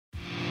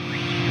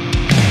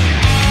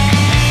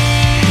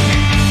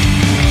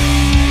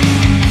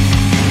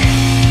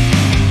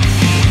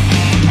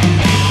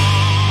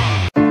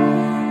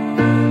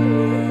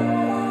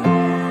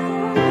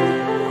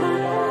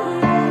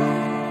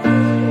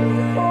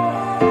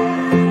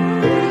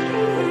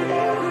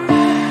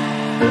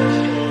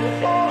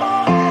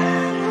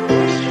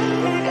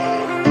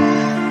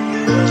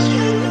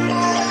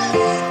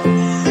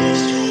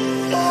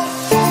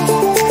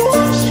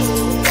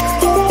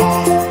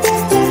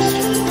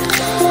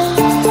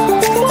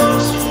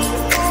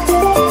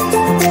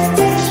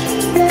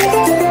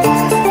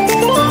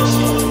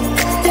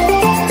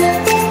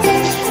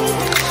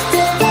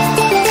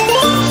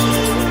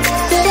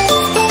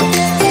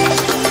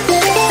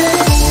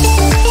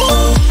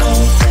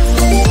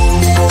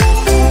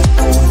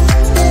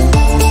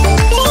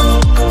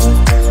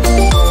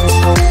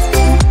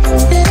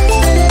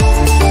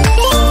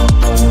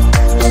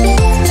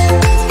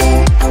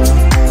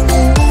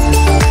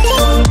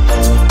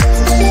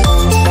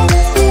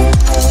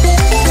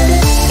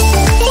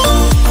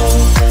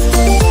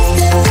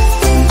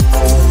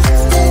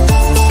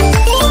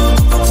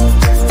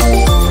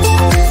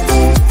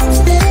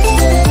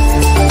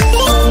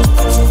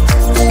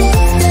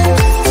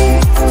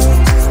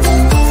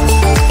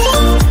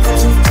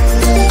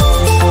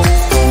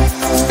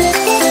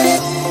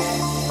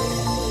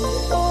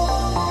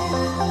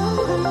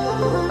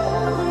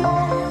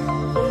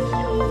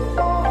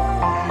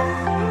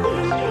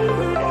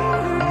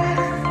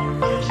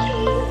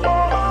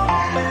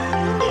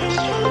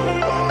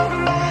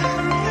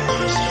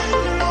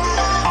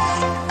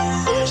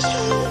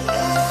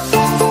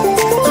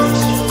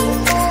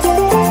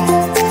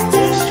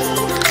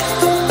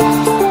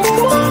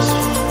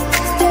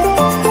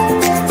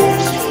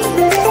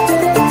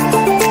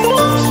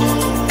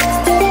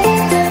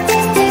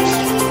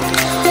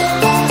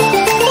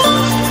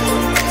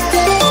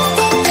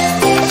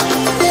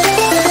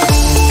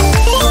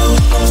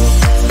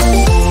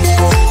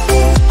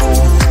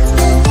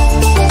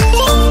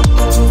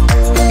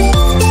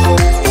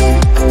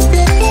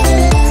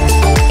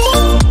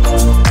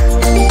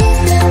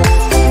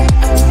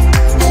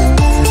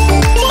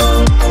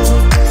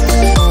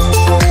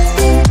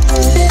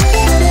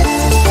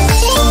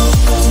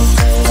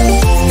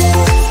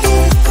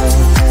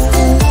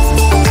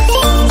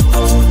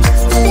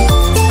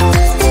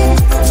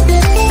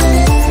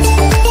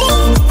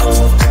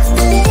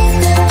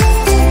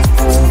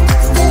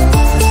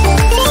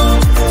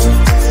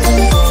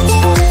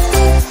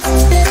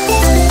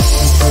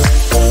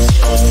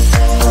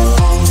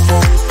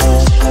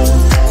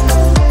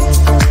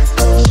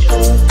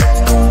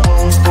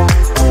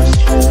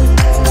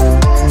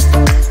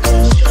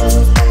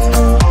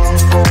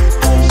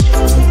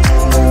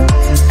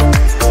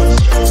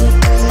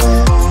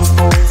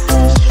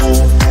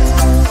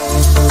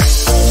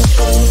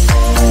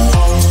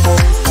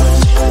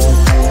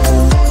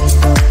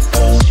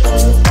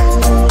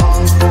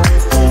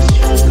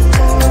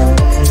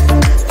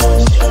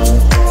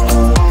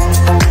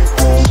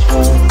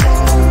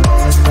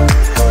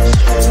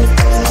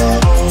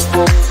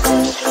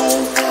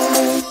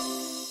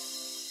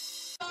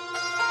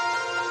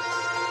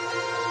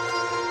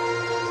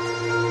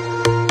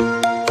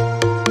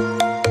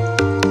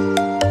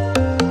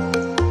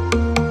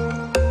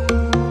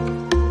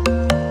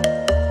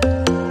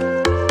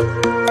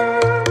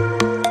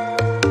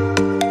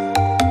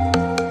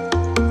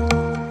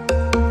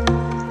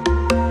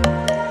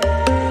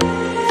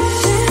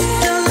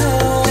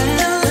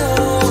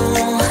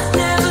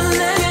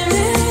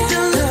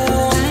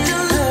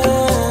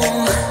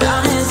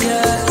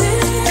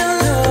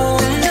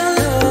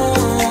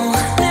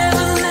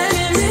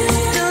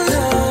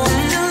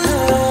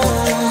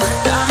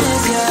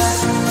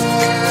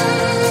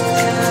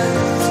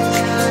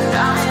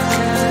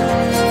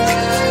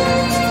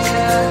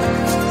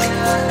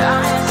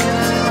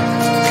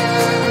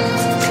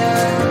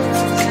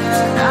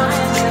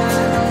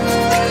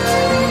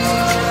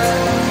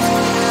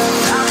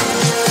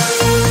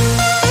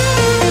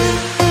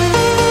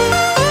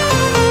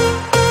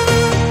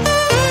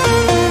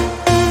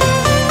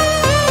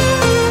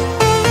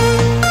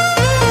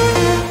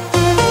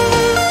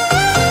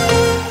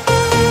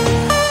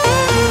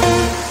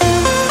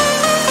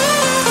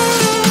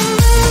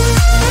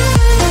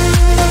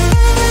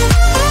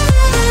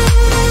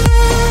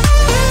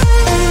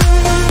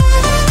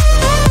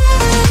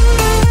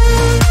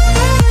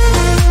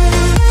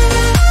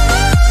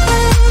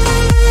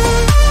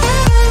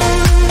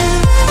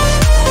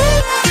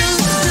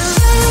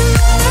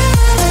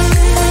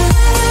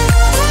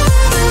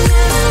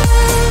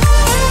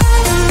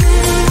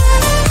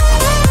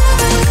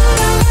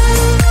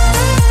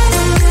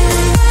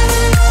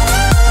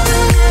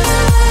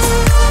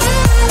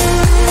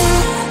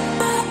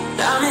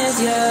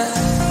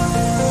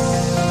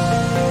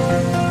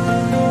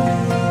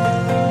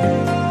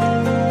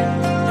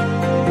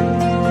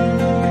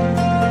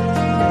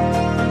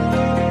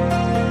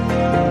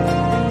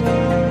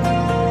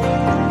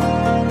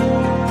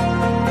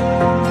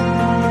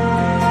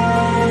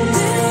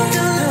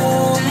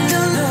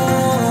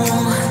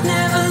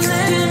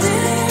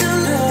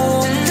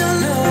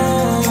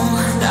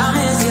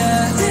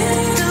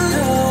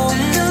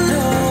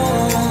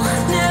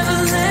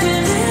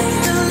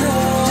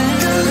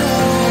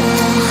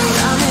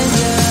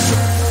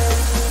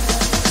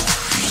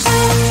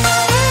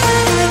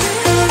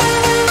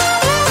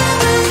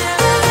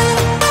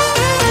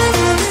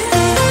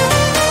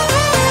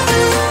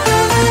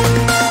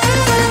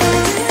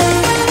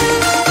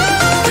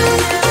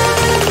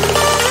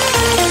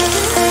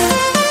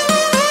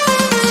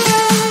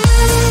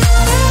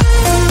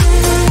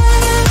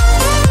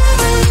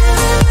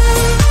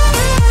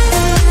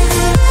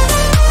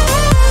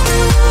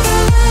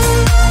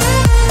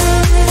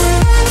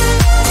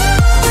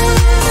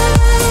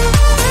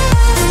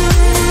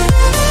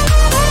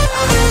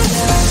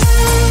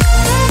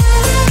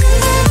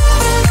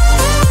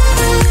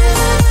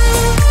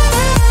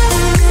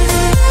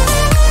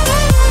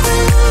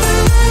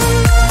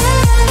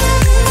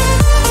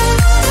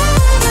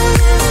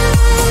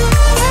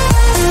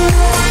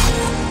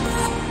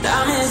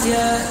miss you.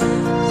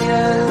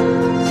 Yeah,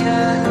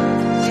 yeah,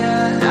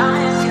 yeah, I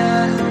miss you.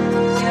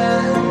 Yeah,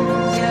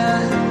 yeah,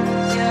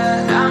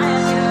 yeah, I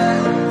miss you.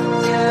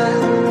 Yeah,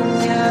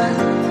 yeah,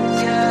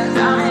 yeah,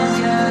 I miss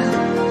you.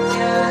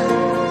 Yeah,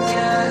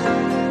 yeah,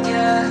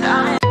 yeah,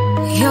 I miss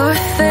you. Your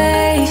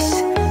face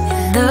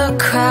in the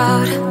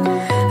crowd,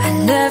 I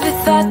never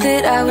thought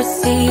that I would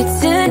see you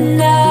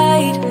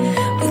tonight.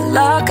 We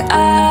lock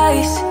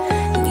eyes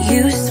and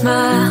you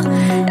smile.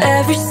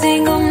 Every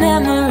single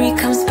memory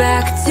comes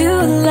back to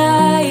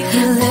life.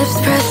 Your lips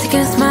pressed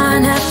against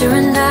mine after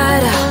a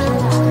night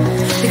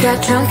out. We got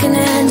drunk and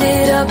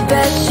ended up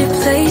at your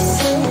place.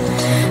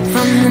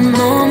 From the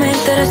moment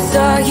that I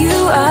saw you,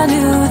 I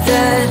knew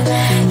that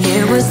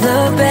it was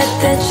the bet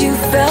that you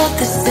felt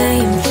the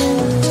same.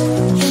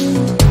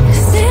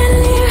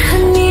 Standing here, I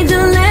need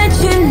to let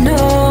you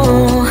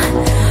know,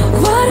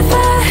 what if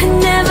I had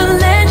never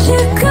let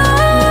you go?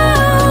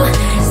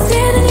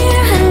 Standing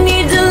here, I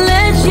need to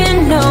let you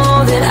know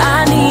that I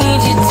need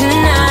you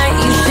tonight.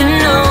 You should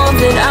know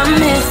that I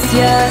miss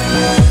you.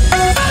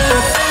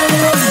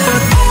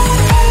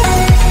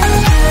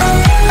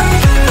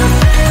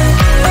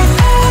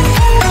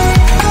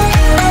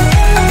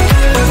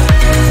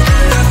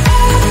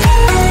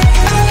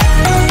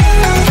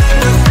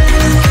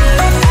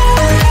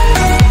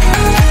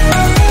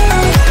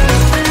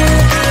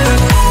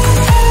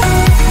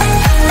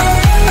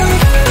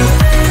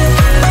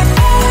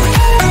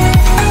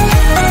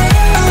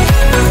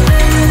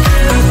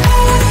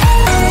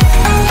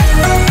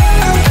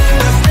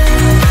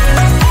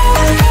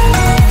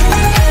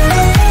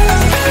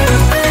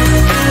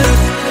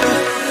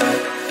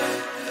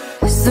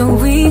 So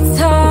we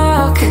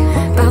talk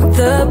about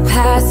the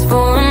past.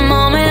 For a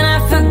moment I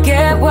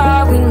forget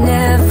why we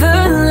never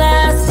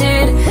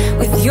lasted.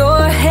 With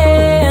your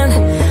hand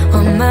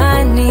on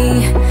my knee,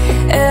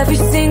 every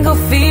single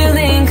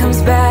feeling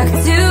comes back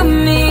to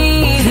me.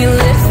 Your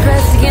lips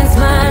pressed against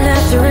mine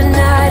after a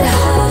night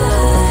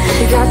out.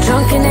 We got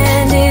drunk and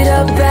ended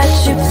up at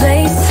your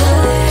place.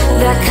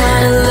 That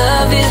kind of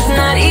love is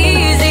not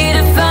easy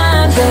to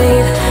find,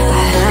 babe.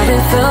 I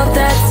haven't felt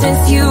that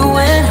since you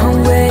went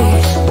away.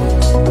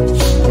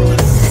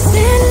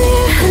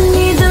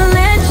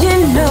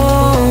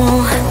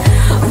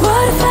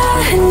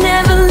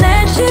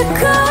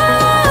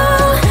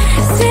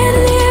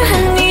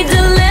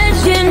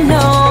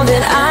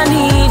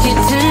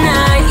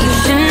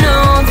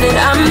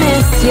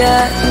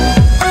 Yeah.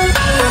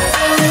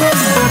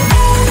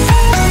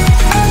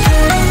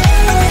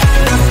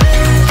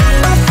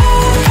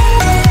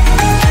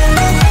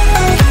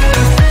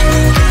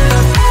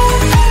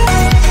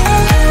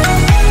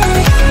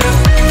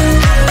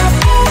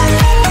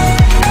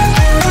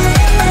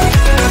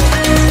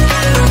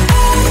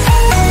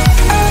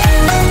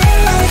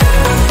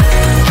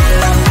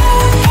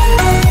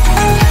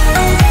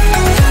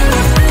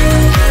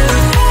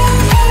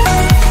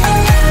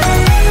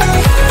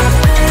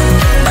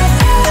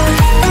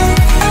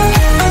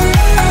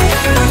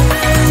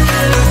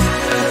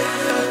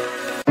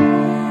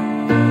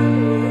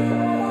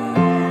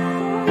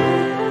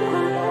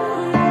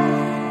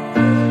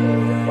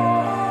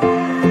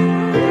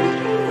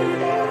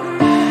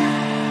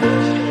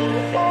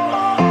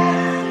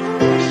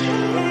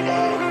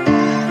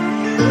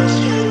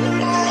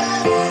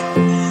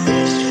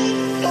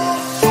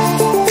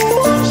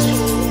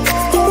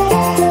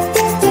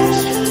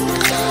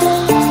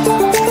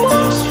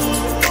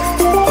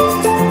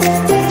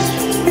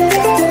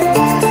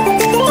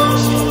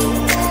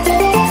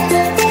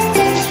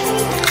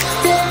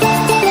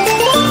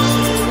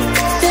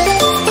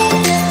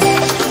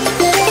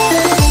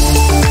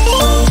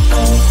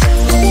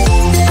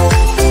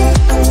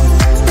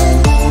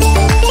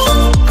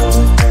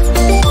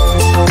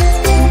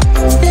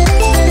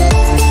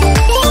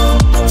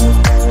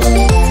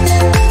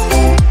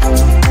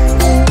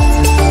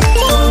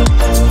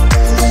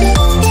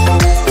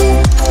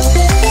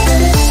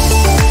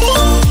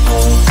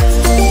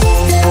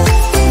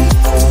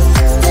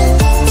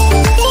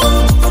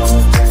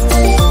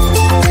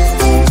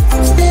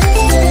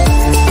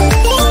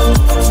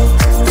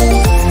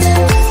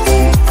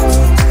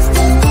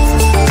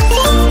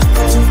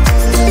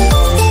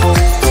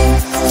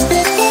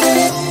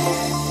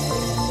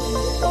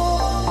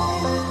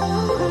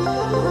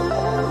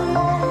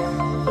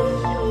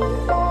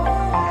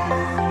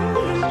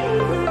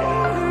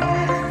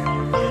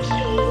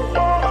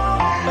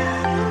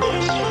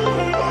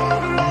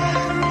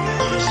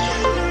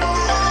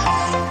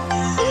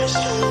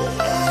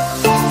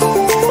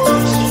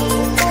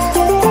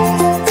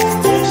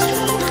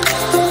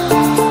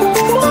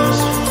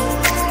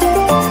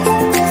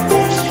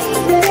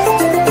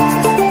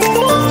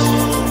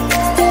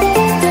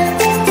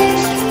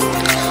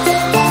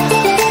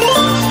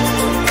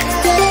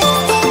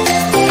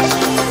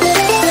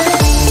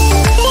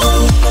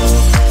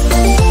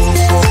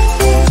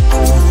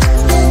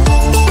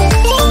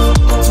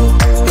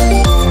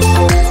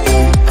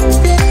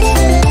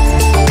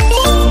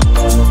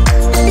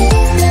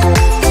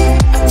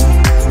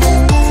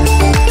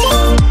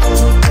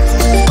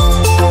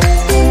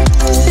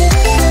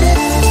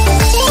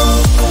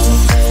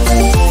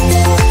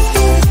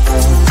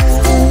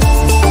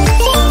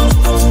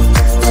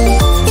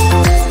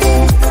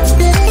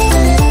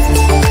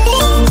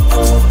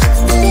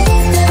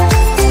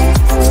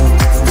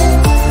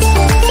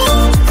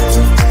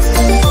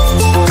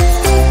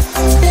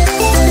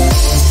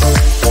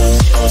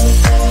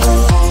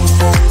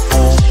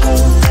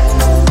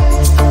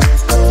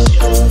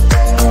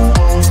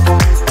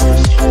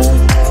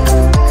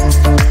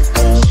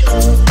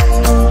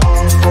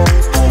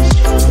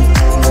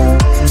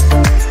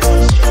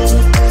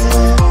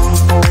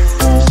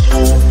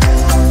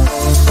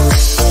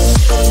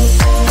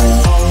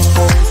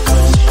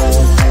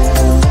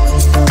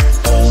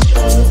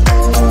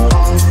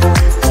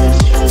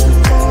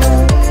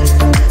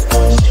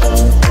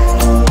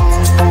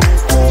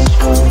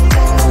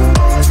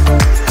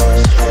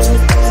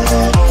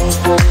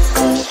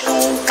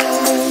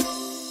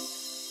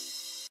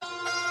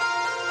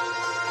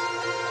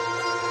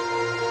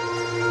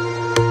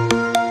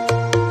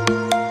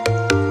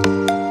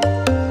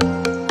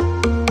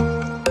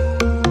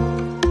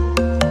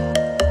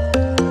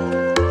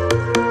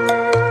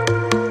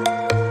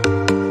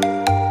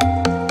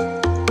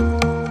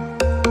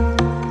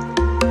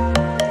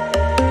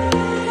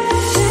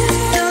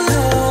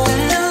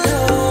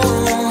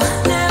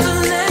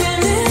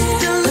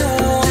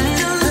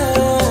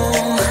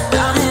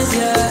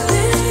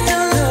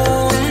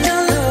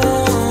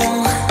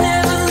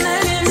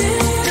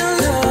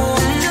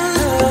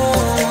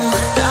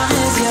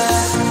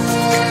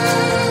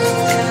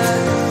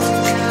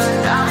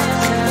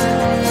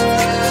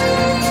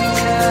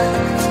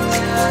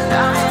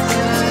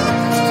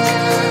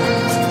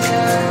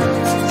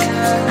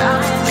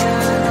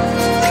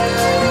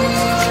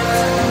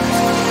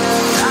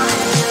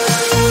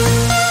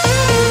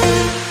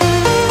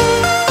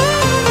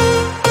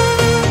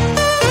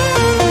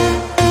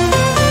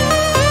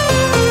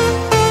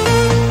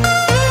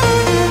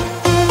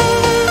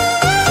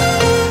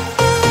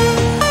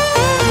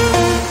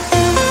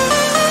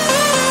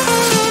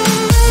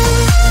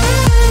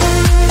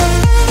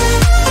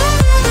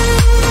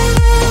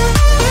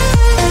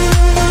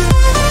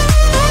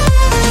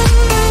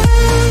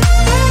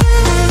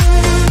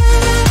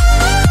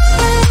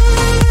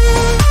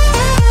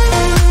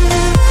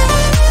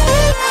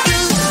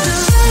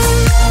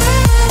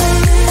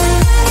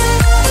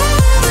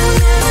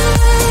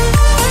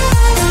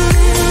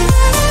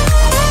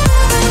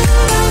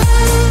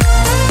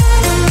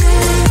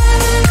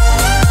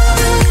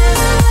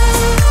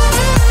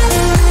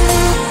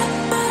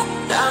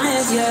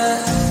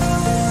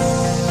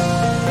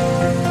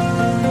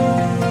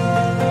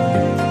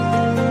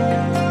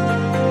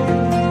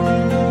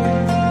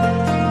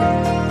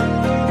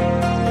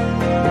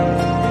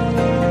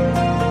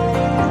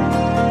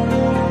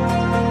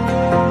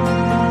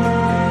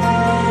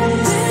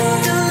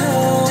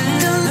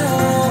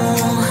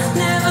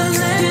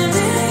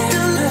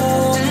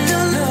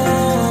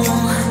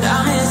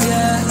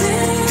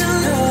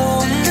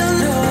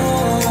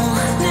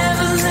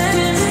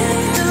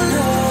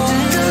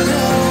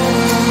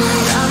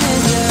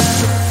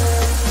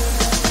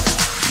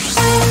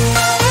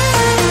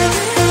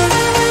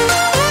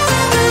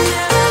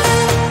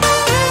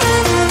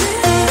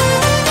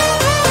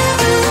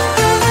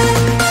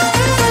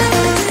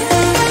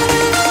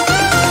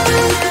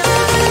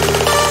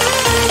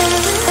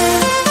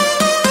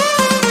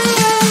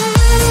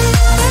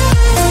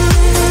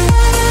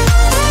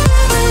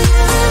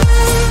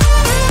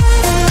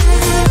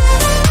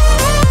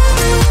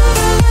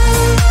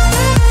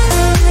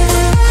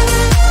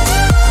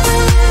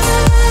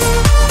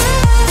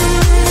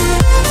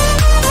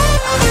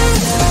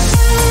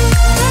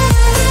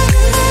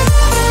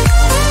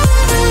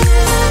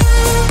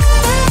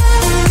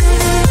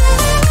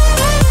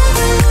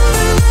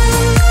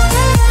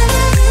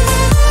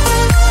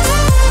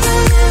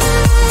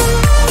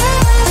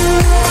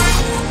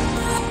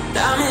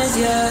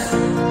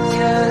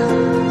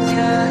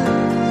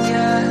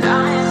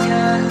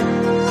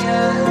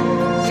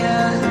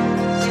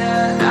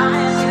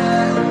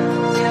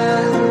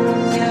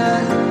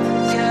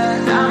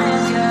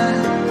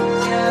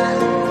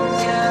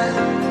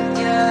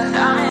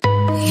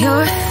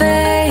 Your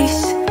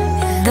face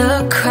in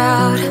the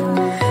crowd,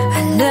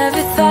 I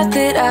never thought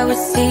that I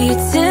would see you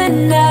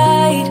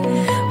tonight.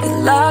 We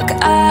lock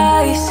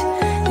eyes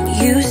and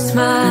you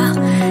smile,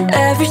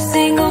 every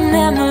single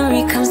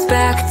memory comes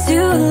back to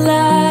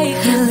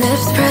life. Your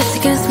lips pressed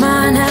against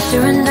mine after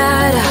a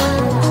night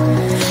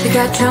out. We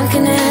got drunk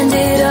and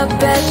ended up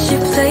at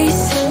your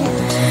place.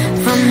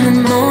 From the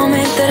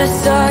moment that I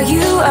saw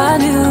you, I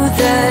knew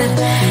that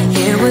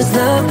it was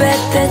the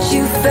bet that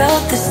you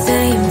felt the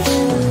same.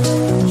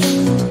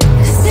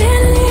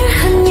 Standing here,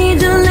 I need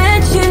to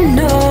let you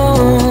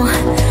know,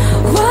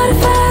 what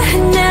if I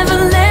had never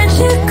let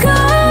you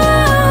go?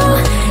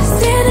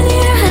 Standing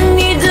here, I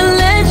need to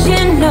let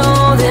you know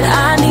that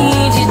I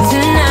need you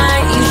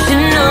tonight. You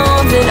should know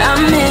that I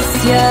miss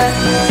you.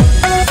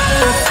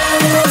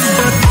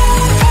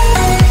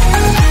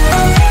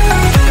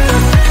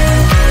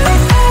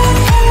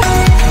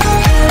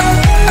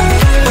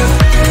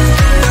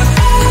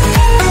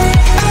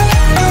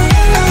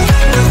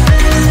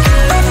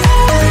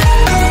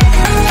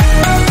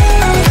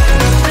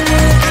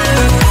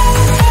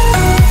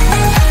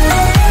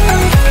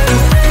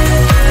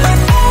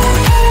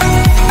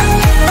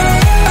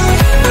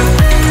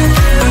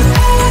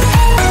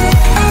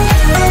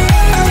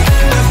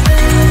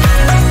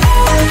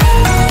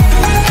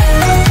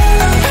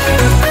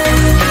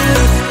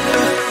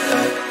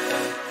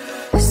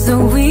 So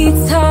we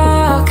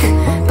talk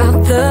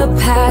about the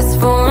past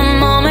for